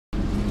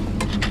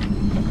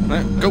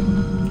Go.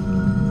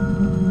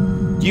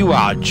 You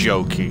are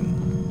joking.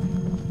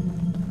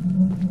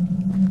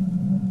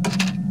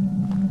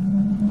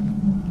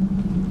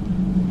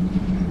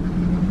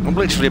 I'm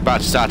literally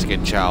about to start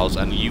again, Charles,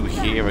 and you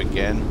here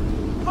again.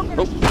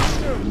 Oh.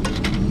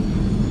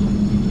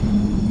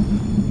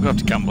 I'm gonna have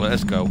to gamble it.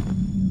 Let's go.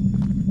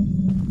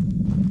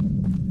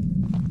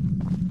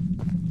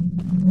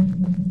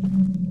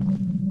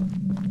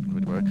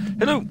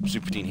 Hello,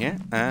 Superdean here,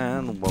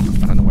 and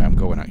welcome. I don't know where I'm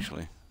going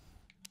actually.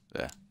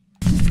 There.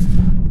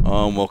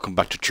 Welcome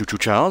back to Choo Choo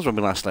Charles. When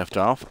we last left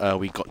off,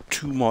 we got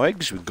 2 more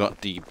eggs. We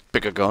got the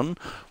bigger gun.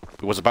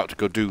 We was about to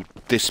go do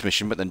this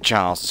mission, but then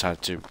Charles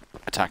decided to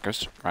attack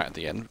us right at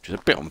the end, which is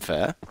a bit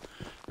unfair.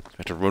 So we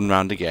have to run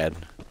round again.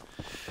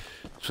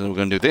 So then we're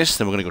going to do this.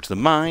 Then we're going to go to the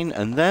mine,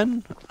 and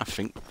then I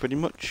think pretty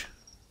much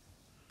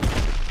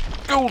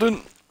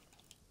golden.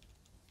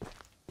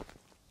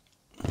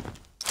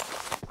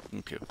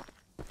 Thank you.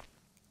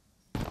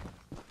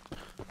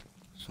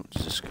 So what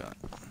does this got?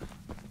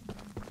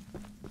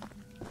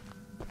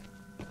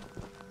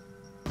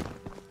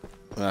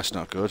 Well, that's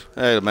not good.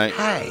 Hey, mate.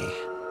 Hey,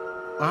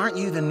 aren't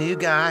you the new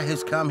guy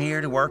who's come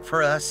here to work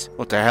for us?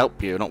 Well, to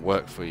help you, not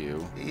work for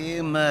you.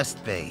 You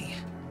must be.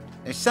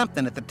 There's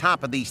something at the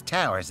top of these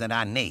towers that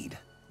I need.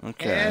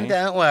 Okay. And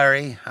don't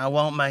worry, I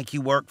won't make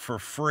you work for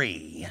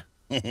free.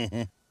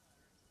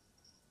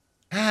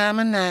 I'm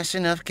a nice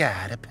enough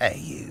guy to pay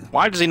you.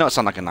 Why does he not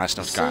sound like a nice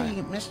enough guy?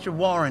 See, Mr.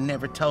 Warren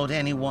never told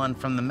anyone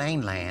from the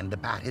mainland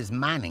about his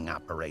mining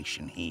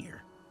operation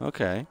here.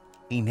 Okay.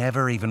 He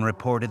never even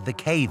reported the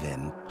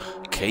cave-in.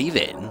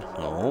 Cave-in?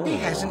 Oh. He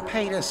hasn't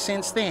paid us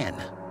since then.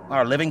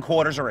 Our living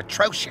quarters are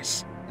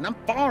atrocious, and I'm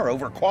far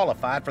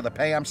overqualified for the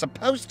pay I'm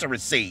supposed to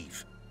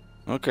receive.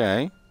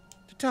 Okay.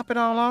 To top it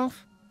all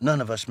off,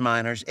 none of us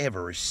miners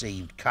ever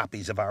received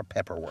copies of our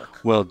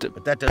paperwork. Well,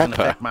 but that doesn't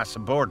affect my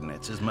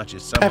subordinates as much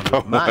as someone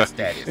with my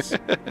status.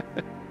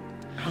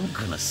 I'm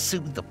gonna sue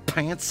the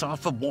pants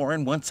off of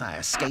Warren once I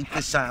escape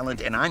this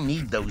island, and I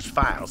need those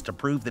files to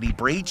prove that he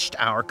breached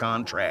our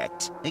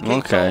contract. He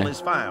keeps all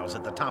his files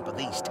at the top of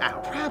these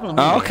towers. Problem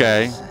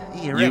is,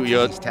 he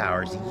erected these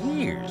towers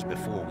years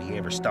before we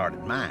ever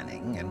started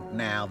mining, and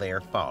now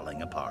they're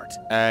falling apart.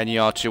 And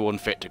you're too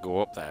unfit to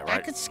go up there, right?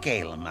 I could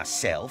scale them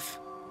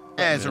myself.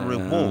 As a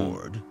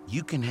reward,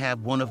 you can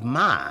have one of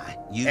my...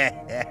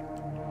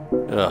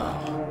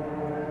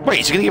 Oh. Wait,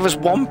 is he gonna give us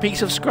 1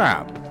 piece of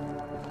scrap?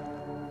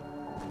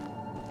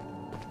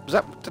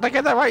 Did I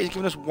get that right? He's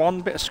giving us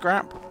 1 bit of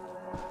scrap?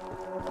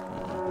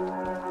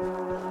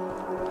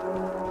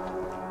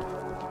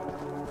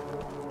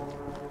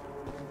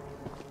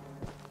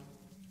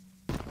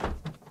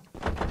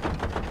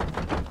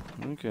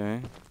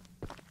 Okay.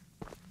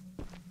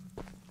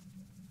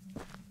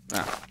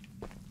 Ah.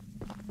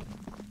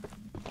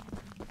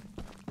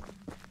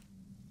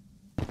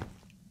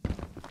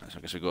 So I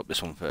guess we go up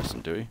this one first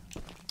and do we?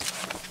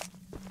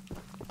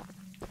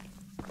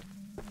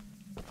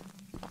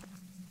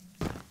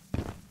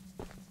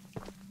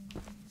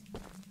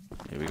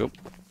 Here we go.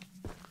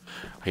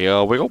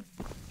 Here we go.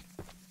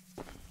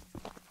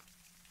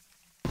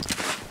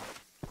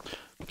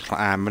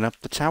 Climbing up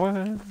the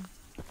tower.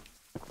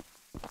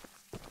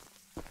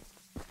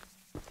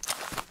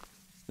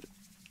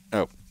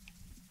 Oh.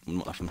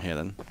 Not from here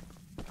then.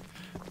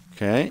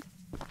 Okay.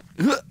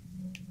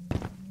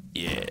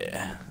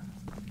 Yeah.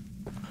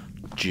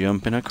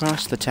 Jumping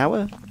across the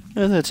tower.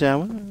 The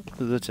tower.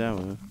 The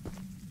tower.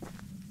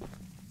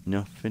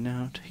 Nothing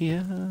out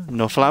here.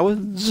 No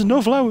flowers.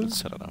 No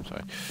flowers. I don't know. I'm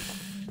sorry.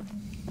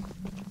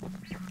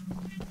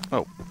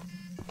 Oh.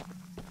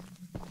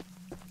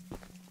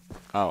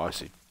 Oh, I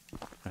see.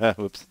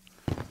 Whoops.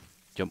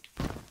 Jump.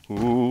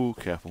 Ooh,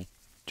 careful.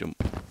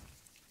 Jump.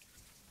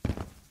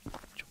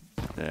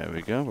 Jump. There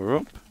we go. We're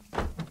up.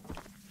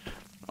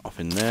 Off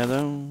in there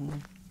though.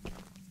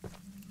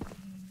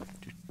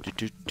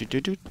 Do.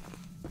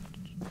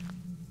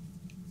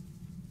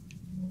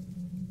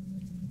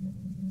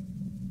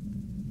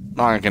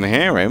 I can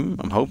hear him.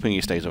 I'm hoping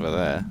he stays over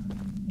there.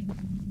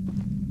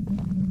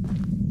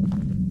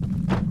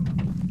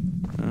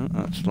 Oh,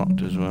 that's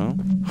locked as well.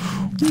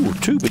 Ooh,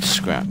 2 bits of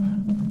scrap.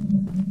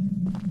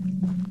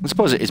 I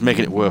suppose it is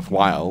making it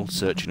worthwhile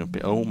searching a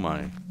bit. Oh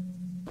my. Is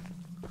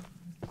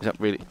that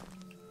really...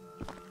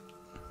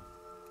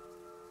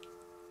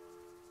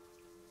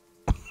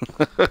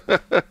 Have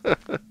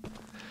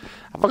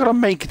I got to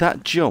make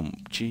that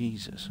jump?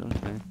 Jesus,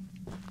 okay.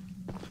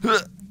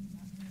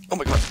 Oh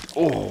my god.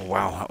 Oh,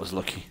 wow, that was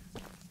lucky.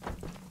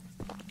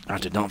 I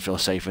did not feel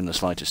safe in the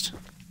slightest.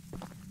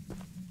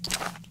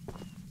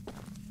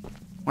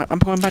 Wait, I'm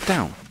going back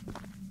down.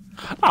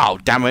 Oh,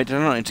 damn it. I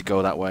don't need to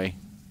go that way.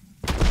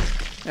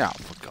 Oh,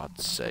 for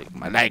God's sake.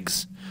 My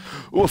legs.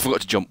 Oh, I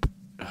forgot to jump.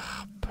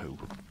 Ugh, poo.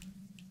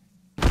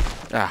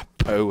 Ah,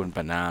 poo and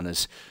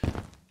bananas.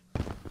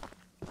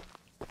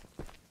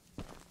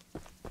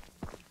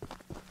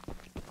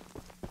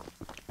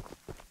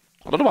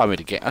 I don't know why I made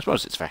it get. I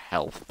suppose it's for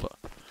health, but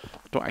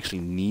I don't actually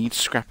need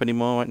scrap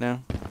anymore right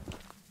now.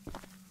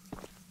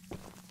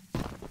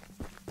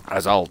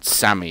 As old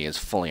Sammy is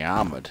fully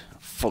armoured.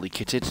 fully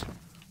kitted,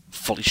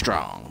 fully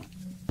strong,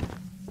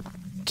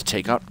 to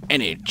take out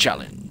any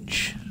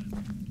challenge.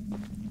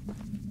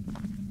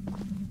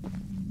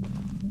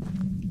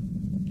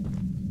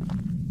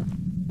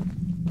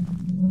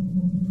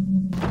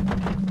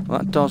 Well,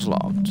 that door's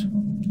locked.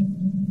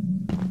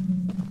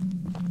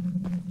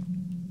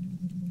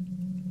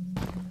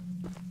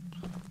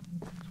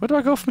 Where do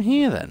I go from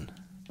here then?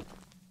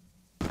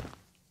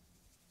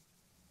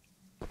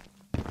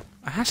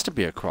 It has to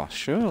be across,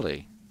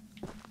 surely.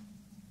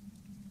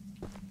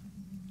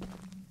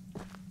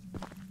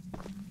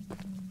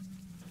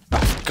 Oh,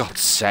 for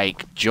God's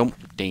sake,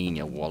 jump down,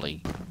 you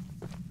Wally.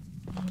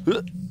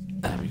 There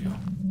we go.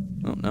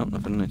 Oh, no,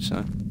 nothing on this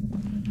side.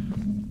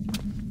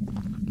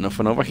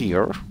 Nothing over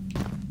here.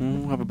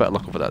 We'll have a better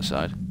look over that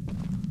side.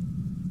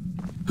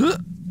 Oh,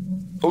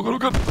 God, oh,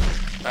 God.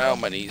 Ow,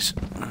 my knees.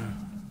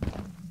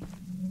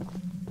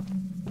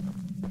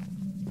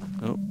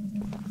 Oh.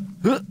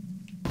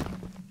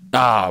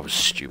 Ah, I was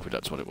stupid,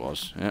 that's what it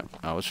was. Yep,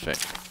 I was fake.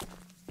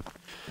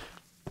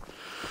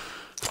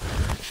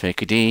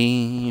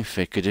 Fake-a-dee,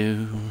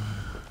 fake-a-doo.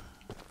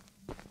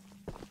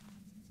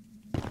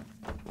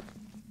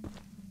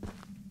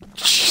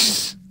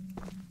 Jeez.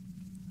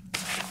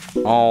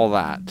 All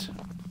that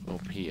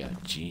up here,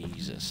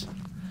 Jesus.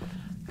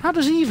 How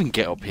does he even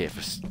get up here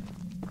for...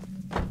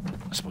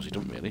 I suppose he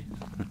don't really.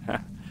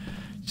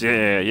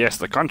 Yeah, yes,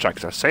 the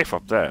contracts are safe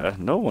up there.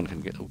 No one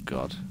can get... Oh,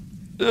 God.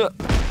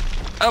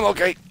 I'm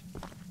okay.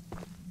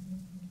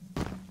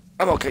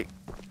 I'm okay.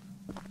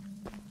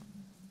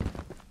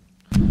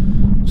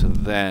 So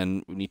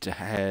then we need to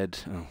head...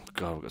 Oh,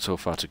 God, we've got so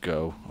far to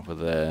go over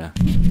there.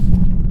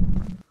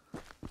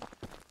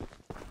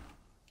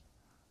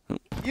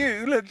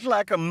 You look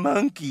like a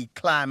monkey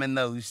climbing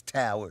those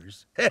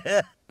towers.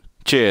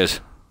 Cheers.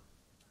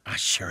 I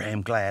sure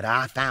am glad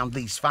I found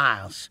these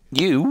files.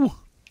 You?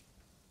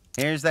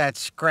 Here's that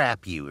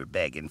scrap you were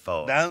begging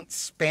for. Don't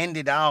spend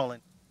it all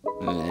in...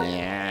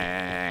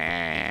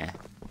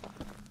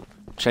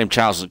 Shame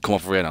Charles doesn't come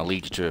over here and I'll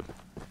lead you to him.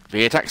 If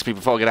he attacks me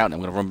before I get out, I'm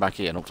going to run back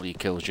here and hopefully he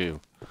kills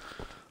you.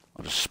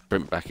 I'll just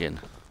sprint back in.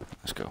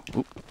 Let's go.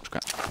 Oop,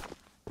 scrap.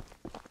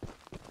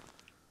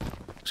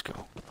 Let's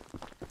go.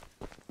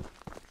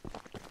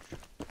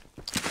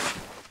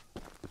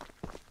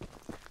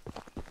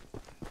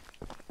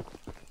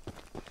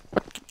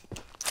 What?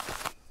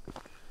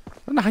 I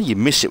don't know how you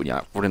miss it when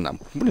you're running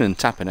and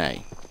tapping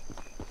A.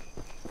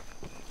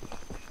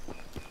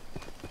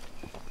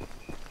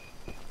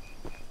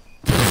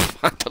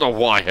 I don't know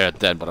why I heard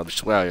that, but I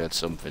swear I heard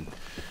something.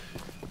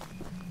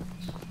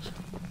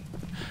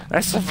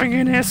 There's something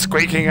in here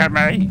squeaking at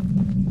me.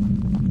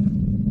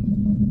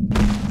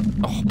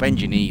 Oh, bend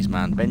your knees,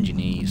 man. Bend your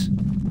knees.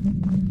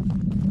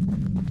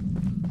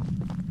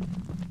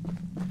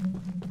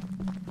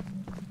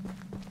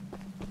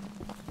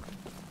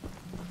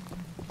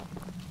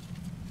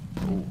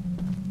 Ooh.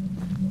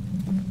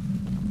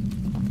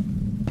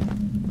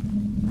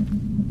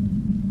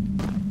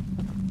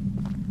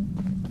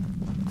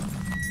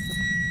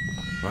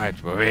 Right,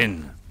 we're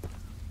in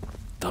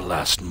the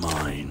last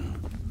mine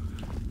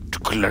to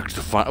collect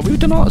the file. Have we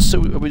done all that?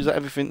 So, is that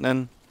everything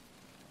then?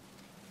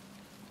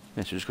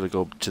 Yes, we're just gonna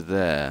go up to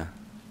there.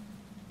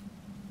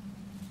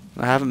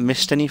 I haven't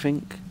missed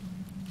anything.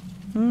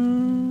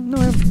 No,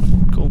 I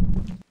haven't. Cool.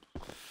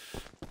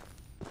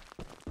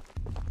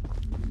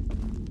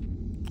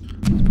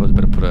 I suppose I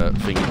better put a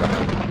thingy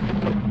back on.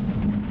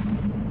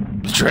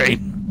 The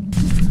train!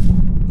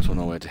 I don't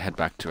know where to head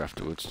back to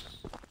afterwards.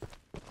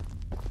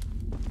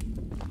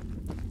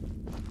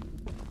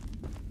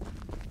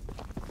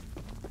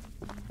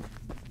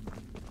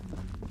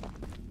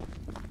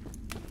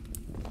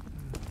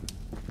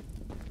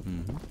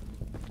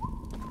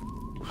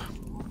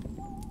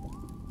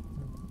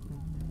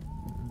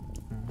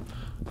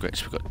 Great,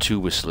 so we've got two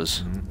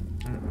whistlers.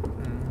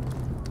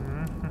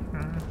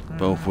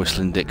 Both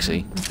whistling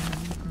Dixie.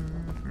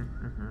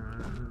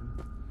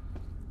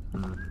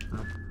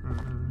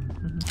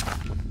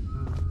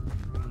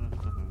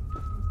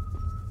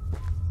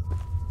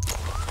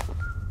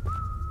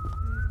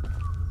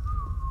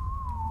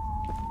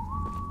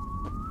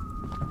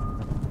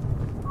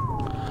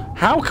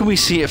 How can we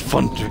see it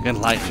thundering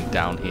and lightning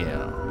down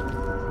here?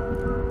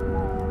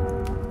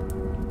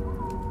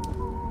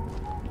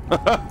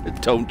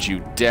 Don't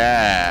you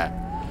dare,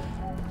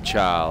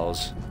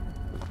 Charles.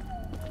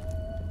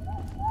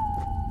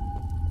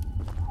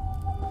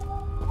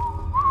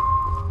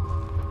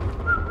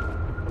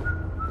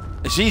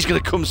 He's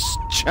gonna come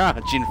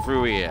charging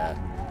through here.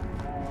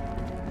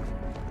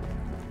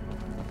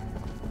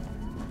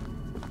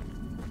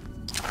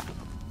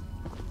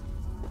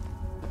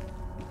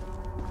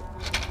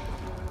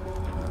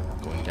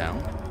 Going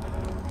down.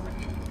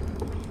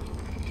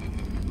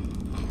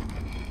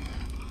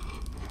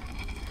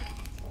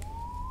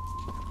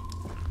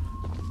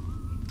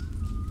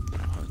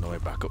 There's no way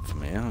back up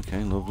from here.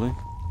 Okay, lovely.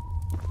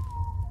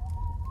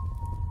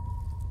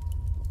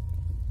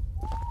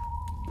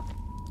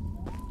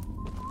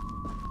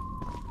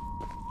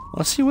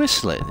 What's he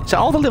whistling? Is that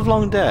all the live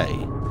long day?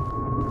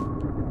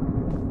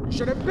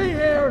 Shouldn't be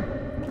here!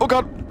 Oh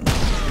god!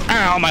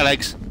 Ow, my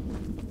legs!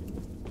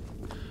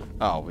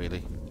 Oh,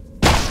 really?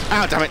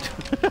 Ow, damn it!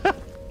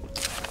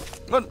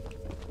 Run!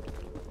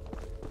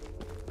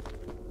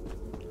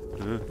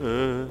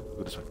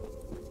 Go this way.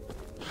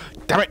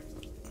 Damn it!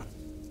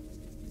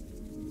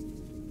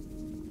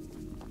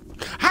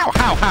 How?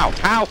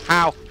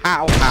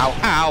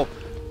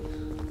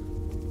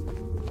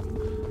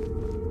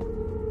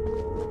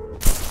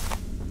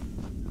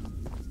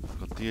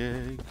 Got the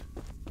egg.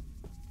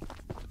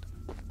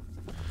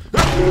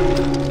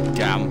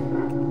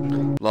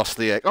 Damn. Lost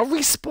the egg. Oh,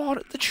 respawn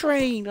at the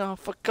train! Oh,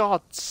 for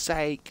God's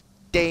sake.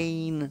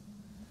 Dane.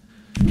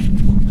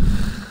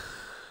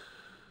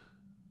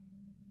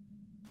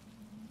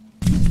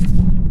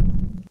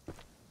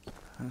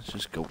 Let's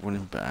just go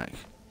running back.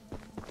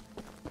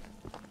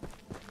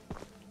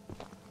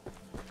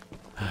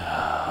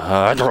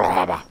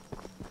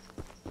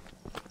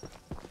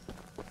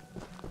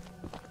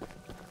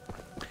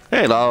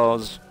 Hey,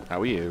 Lars.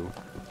 How are you?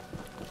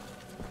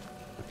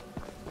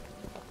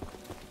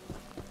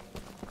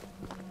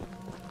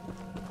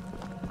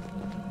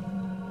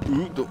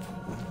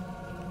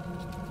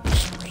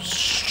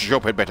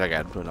 Stupid bit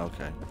again, but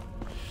okay.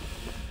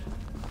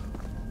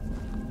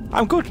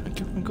 I'm good. Thank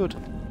you. I'm good.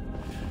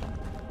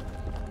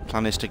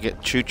 Plan is to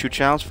get Choo Choo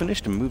Charles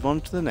finished and move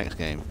on to the next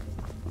game.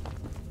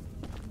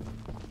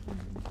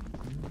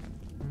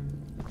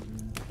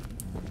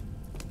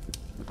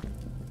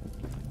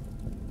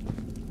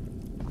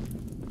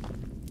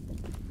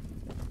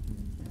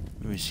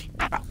 Where is he?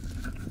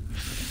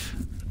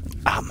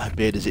 Ah, my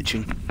beard is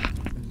itching.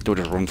 Don't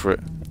just run for it.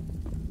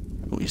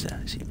 Oh, he's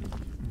there. I see him.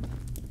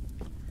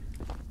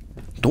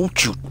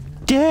 Don't you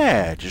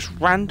dare just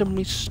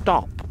randomly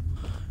stop,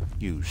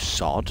 you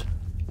sod.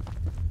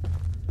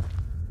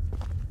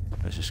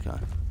 Where's this guy?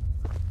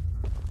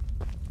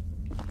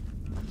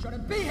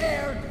 Shouldn't be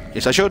here!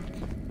 Yes, I should.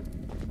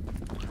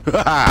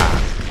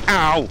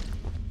 Ow!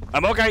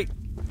 I'm okay.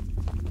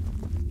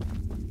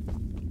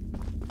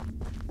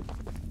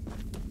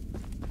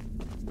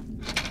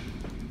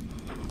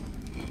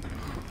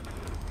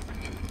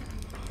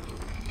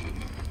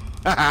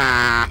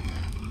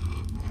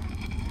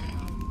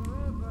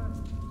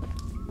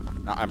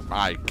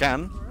 I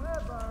can.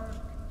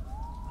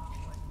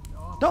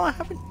 No, I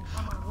haven't.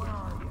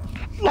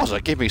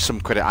 Loza, give me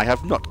some credit. I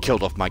have not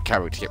killed off my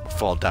character yet with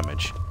 4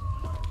 damage.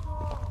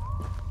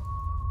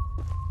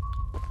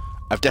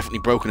 I've definitely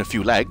broken a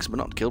few legs, but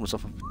not killed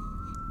myself.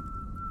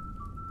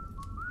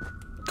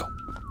 Go.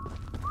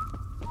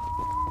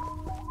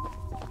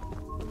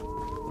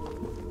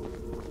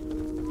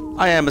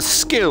 I am a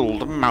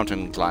skilled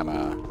mountain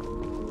climber.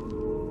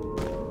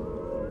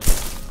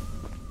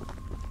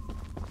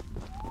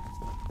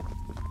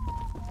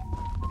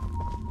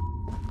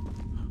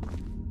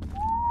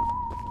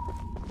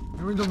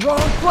 You're in the wrong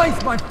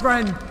place, my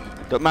friend!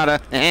 Don't matter.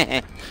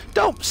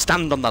 Don't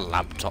stand on the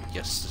laptop,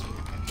 yes,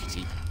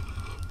 kitty.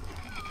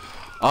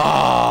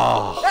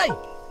 Oh! Hey!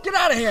 Get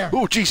out of here!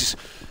 Oh, Jesus.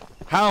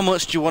 How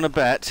much do you want to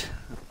bet?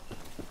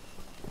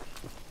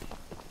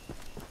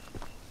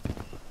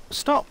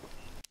 Stop.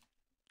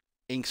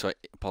 Ink, sorry,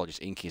 apologies,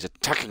 Inky is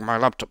attacking my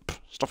laptop.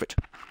 Stop it.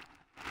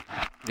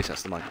 Yes,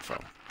 that's the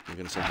microphone. You're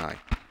going to say hi.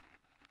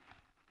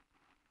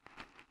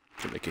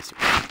 Give me a kiss.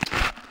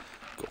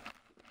 Go.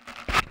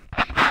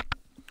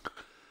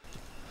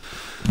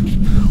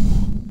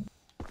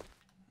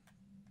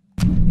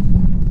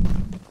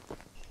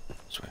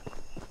 Sorry.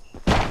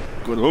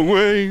 Go the wrong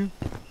way.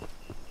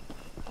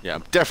 Yeah,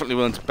 I'm definitely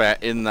willing to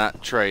bet in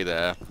that tray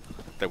there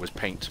was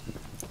paint.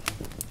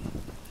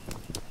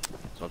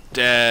 So I've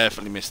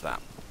definitely missed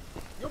that.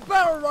 You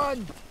better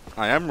run!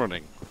 I am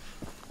running.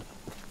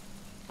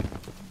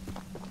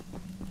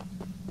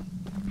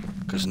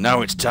 Because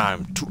now it's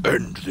time to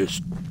end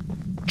this,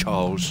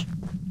 Charles.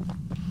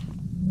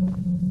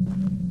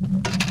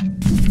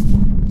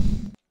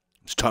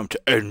 It's time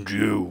to end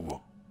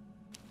you.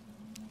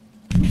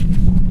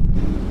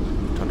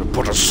 Time to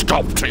put a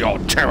stop to your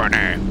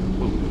tyranny.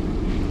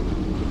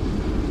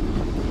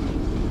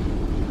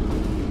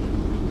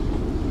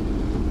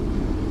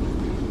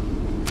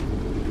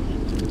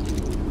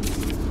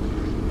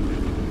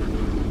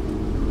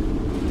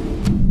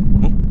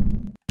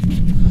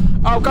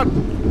 Oh God!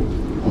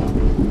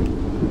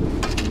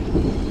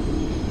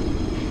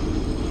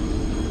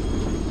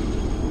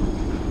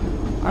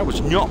 I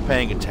was not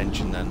paying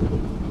attention then.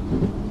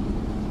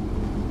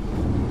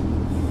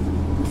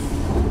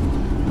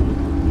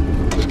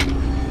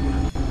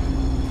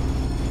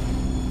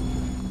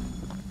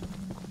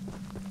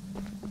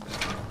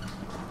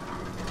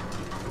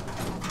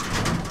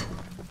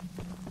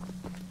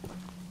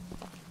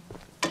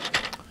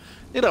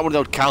 You know, one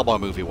of those cowboy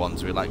movie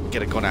ones where you like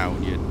get a gun out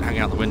and you hang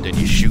out the window and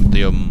you shoot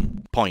the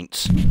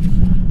points.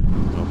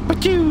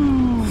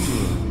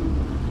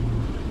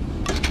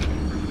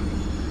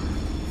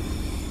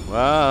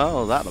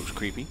 Well, that looks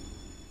creepy.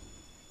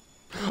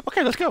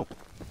 Okay, let's go.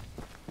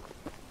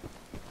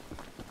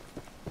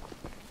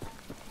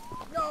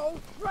 No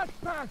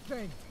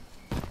trespassing!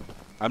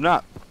 I'm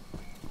not.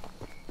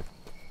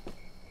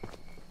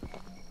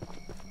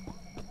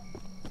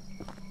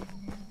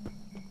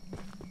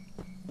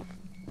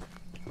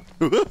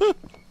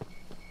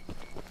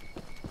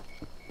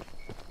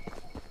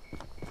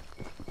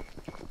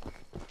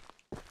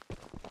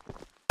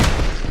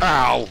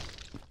 Ow!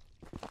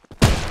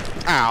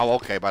 Ow,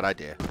 okay, bad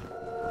idea.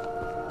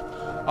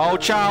 Oh,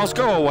 Charles,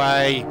 go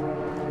away!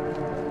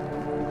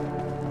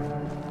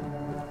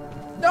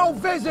 No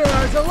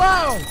visitors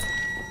allowed!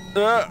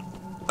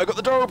 I got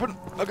the door open!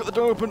 I got the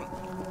door open!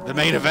 The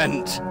main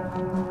event!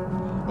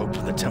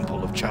 Open the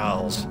Temple of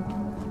Charles.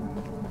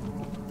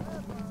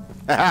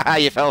 Haha,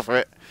 you fell for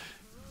it.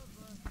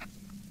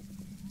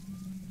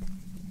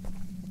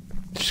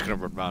 Just gonna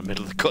run around the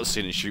middle of the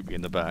cutscene and shoot me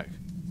in the back.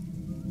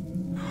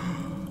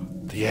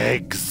 The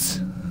eggs!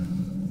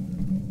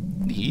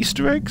 The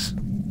Easter eggs?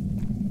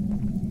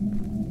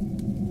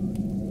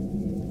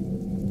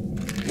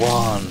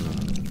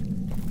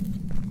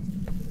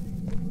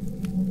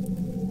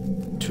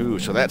 1, 2.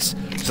 So that's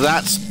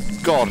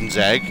Gordon's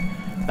egg.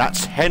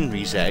 That's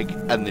Henry's egg,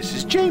 and this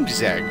is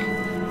James's egg.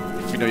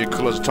 If you know your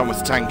colours of Thomas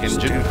the Tank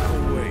Engine.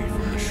 Step away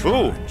from the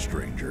shrine,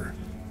 stranger.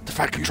 The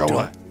Fat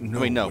Controller.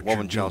 Know Wait, no, what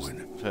Warren you're Charles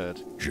doing. III.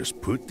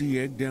 Just put the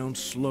egg down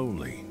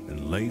slowly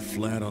and lay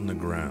flat on the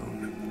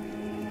ground.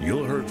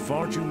 You'll hurt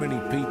far too many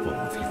people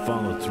if you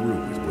follow through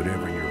with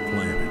whatever you're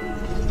planning.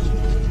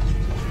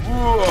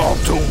 Oh,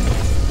 doom!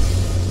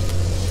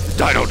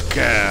 I don't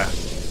care.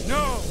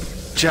 No!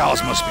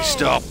 Charles must be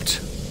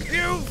stopped.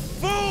 You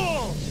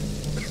fool!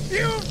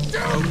 You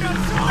doomed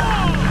us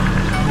all!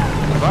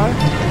 Have I?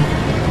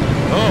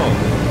 Oh.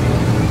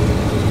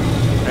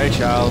 Hey,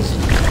 Charles.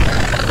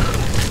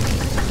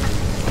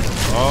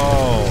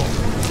 Oh.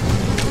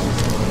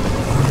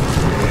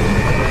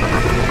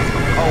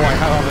 Oh, I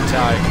have a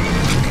tie.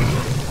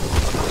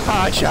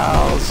 Hi,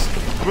 Charles.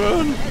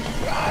 Run.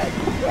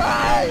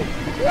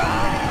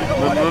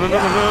 Run, run, run,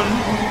 run.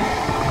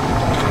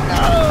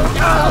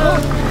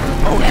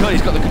 Oh god,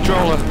 he's got the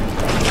controller.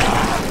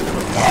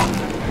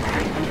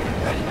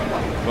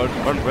 Run,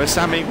 run, where's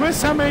Sammy? Where's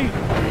Sammy?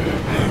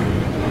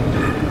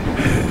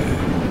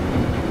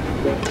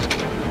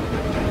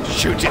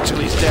 Shoot it till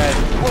he's dead.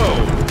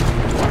 Whoa.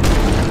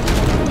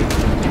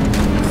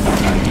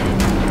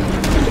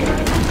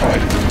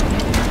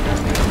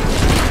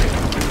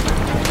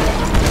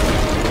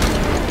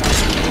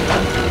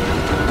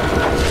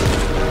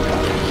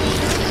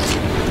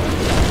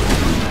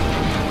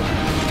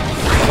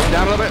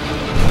 Down a little bit.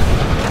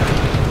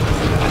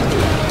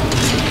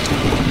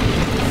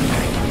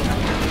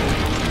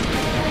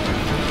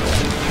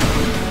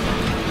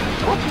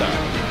 What the?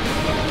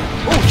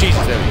 Oh,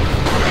 Jesus, there he is.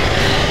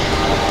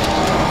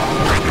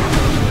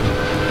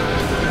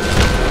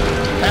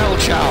 Hell,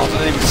 Charles, I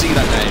didn't even see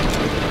that name.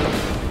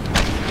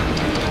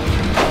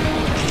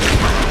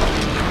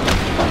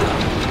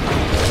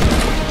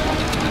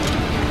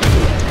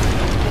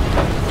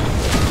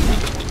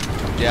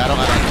 Yeah, I don't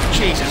like that.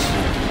 Jesus.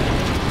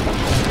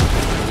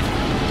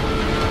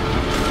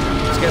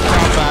 Get the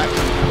car back.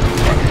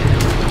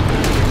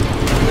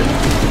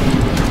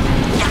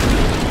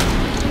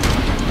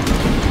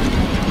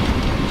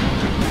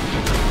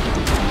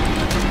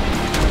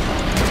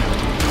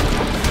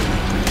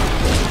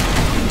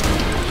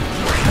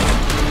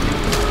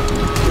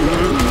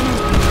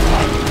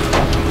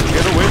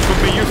 Get away from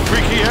me, you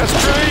freaky ass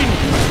train!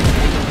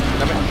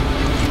 Damn it.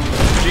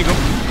 Jingle.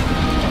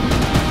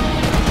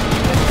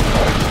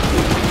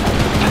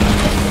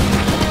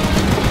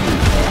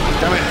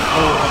 Damn it.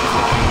 Oh.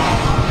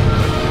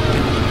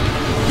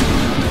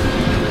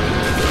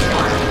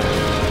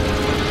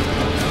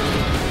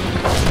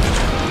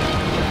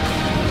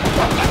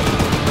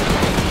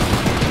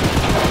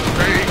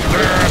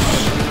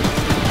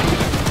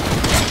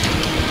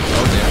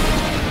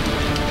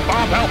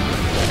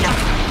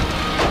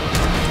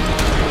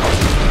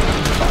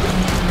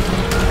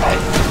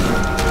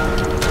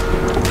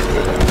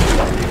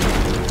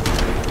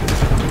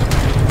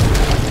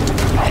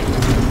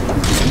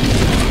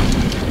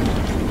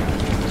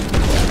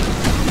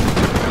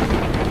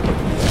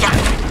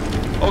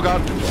 Oh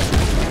god.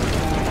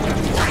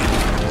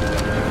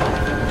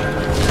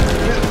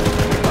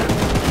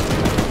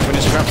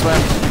 Finish scraps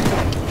left.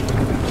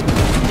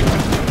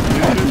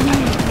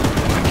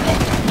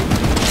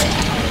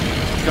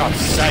 God's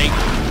sake.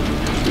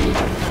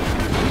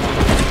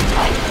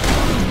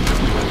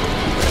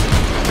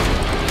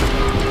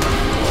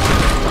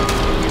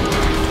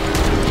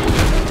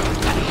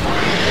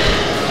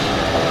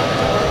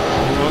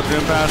 Oh,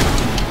 doing bad.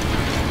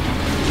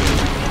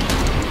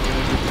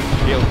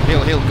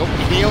 Heal, go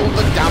heal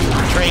the damn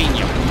train,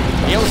 you.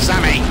 Heal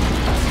Sammy.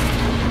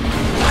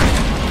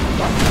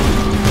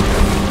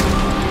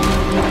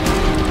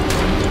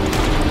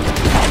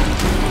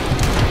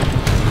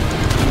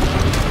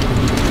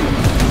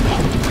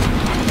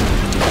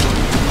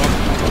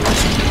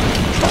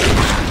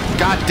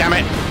 God damn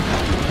it.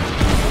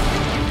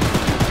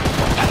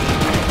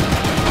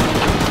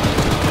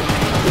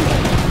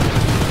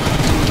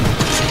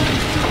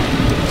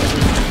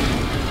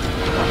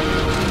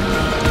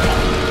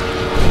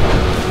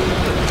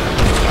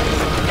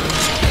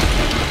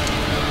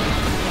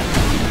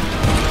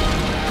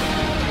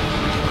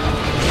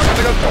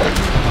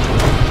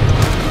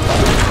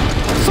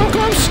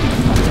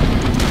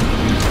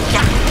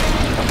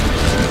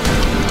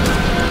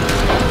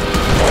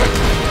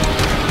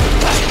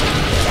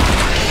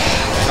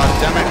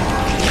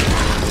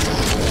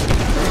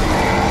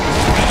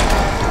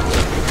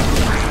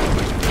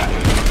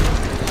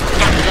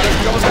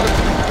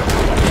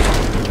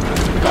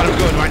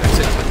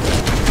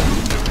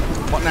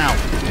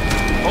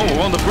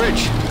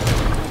 bridge!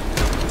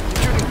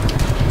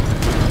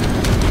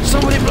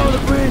 Somebody blow the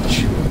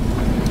bridge!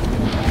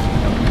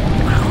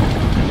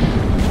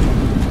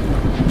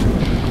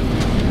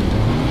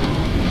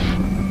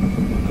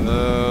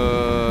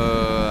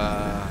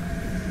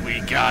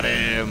 We got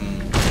him!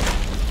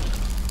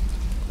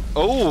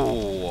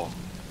 Oh!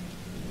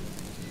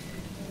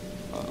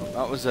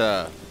 That was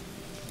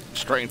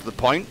straight into the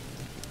point.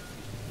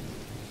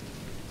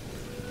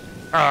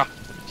 Ah!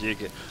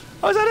 Jiggy.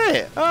 Oh, is that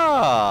it?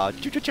 Ah!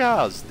 Choo Choo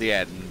Charles! The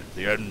end.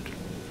 The end.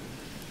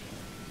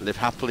 Live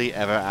happily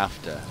ever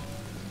after.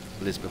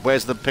 Elizabeth.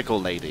 Where's the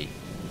pickle lady?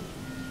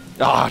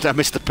 Ah, I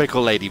missed the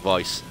pickle lady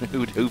voice.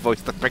 Who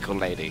voiced the pickle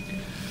lady?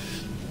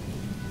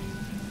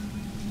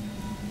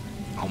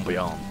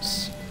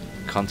 Ambiance.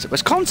 Concept.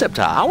 Where's concept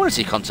art? I want to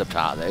see concept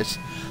art of this.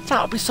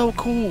 That would be so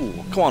cool.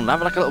 Come on,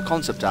 have like a little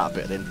concept art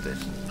bit into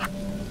this.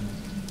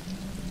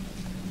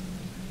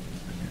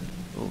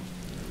 Ooh.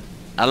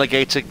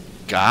 Alligator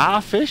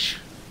garfish?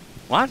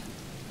 What?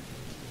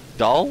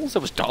 Dolls?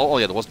 There was dolls. Oh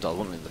yeah, there was dolls.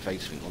 Wasn't there? The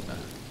face thing, wasn't there?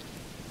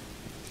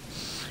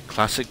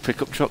 Classic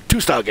pickup truck.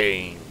 2-star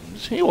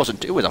games. It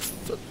wasn't. It was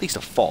at least a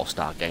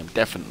 4-star game,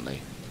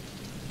 definitely.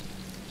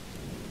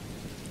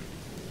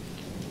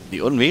 The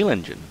Unreal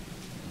Engine.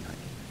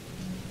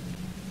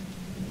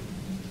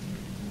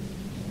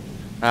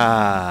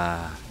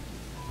 Ah,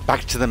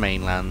 back to the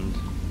mainland.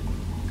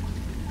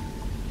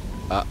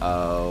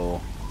 Uh-oh.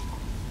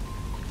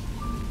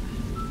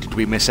 Did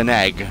we miss an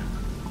egg?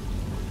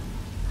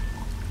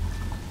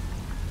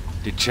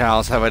 Did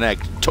Charles have an egg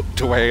tucked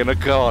away in a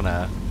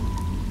corner?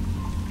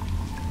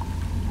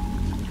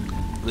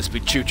 Will this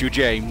be Choo Choo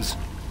James?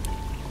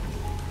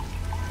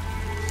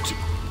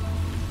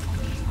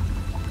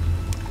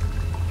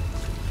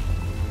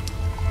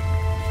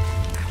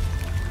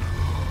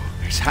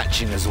 He's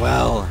hatching as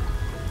well.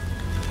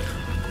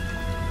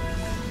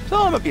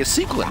 Oh, there might be a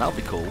sequel then, that'll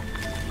be cool.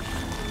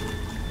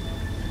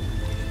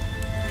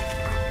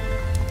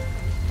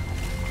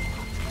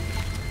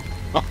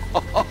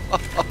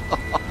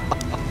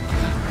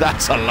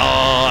 That's a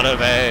lot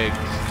of eggs.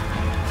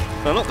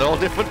 Oh, look, they're all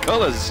different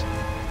colours.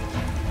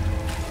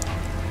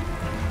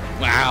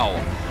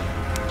 Wow.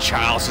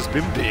 Charles has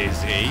been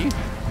busy.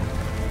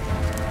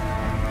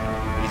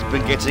 He's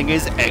been getting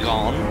his egg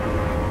on.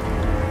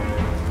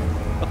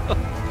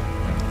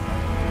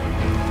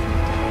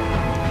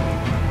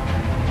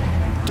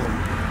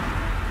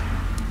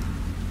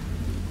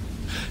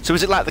 So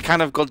is it like the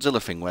kind of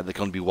Godzilla thing where there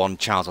can only be one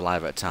Charles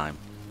alive at a time?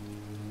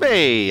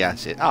 Hey,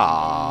 that's it.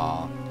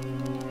 Ah.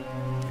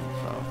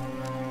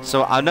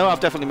 So I know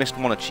I've definitely missed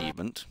one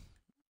achievement.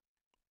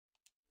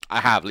 I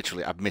have,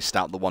 literally. I've missed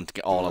out the one to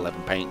get all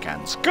 11 paint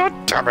cans. God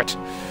damn it!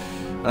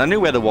 And I knew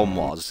where the one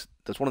was.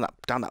 There's one in that,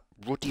 down that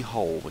ruddy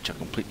hole, which I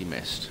completely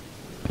missed.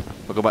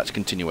 We'll go back to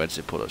continue. Where does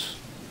it put us?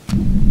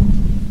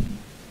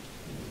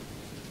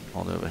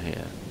 All over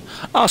here.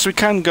 Oh, so we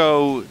can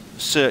go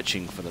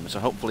searching for them.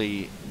 So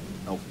hopefully...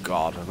 Oh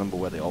god, I remember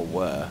where they all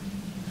were.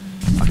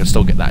 I can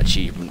still get that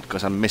achievement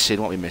because I'm missing...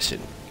 What are we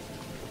missing?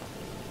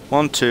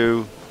 1,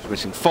 2... We're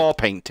missing 4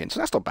 paintings. So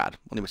that's not bad.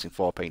 Only missing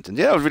 4 paintings.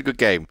 Yeah, that was a really good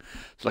game.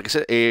 So like I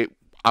said,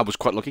 I was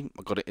quite lucky.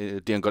 I got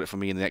it. Dion got it for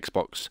me in the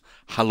Xbox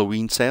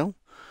Halloween sale.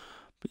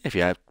 But if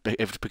you have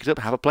to pick it up,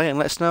 have a play and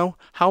let us know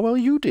how well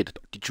you did.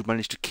 Did you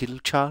manage to kill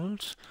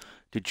Charles?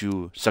 Did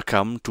you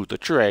succumb to the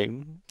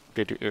train?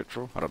 Did you? I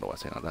don't know what I'm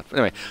saying like that. But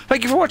anyway,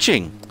 thank you for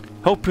watching.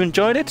 Hope you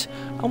enjoyed it,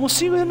 and we'll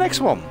see you in the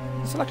next one.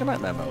 Is it like a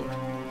nightmare mode?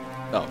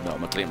 Oh no,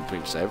 I'm clearing the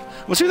previous save.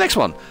 We'll see you in the next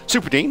one.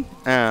 Superdean,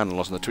 and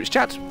lost in the Twitch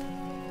chat.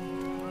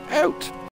 Out.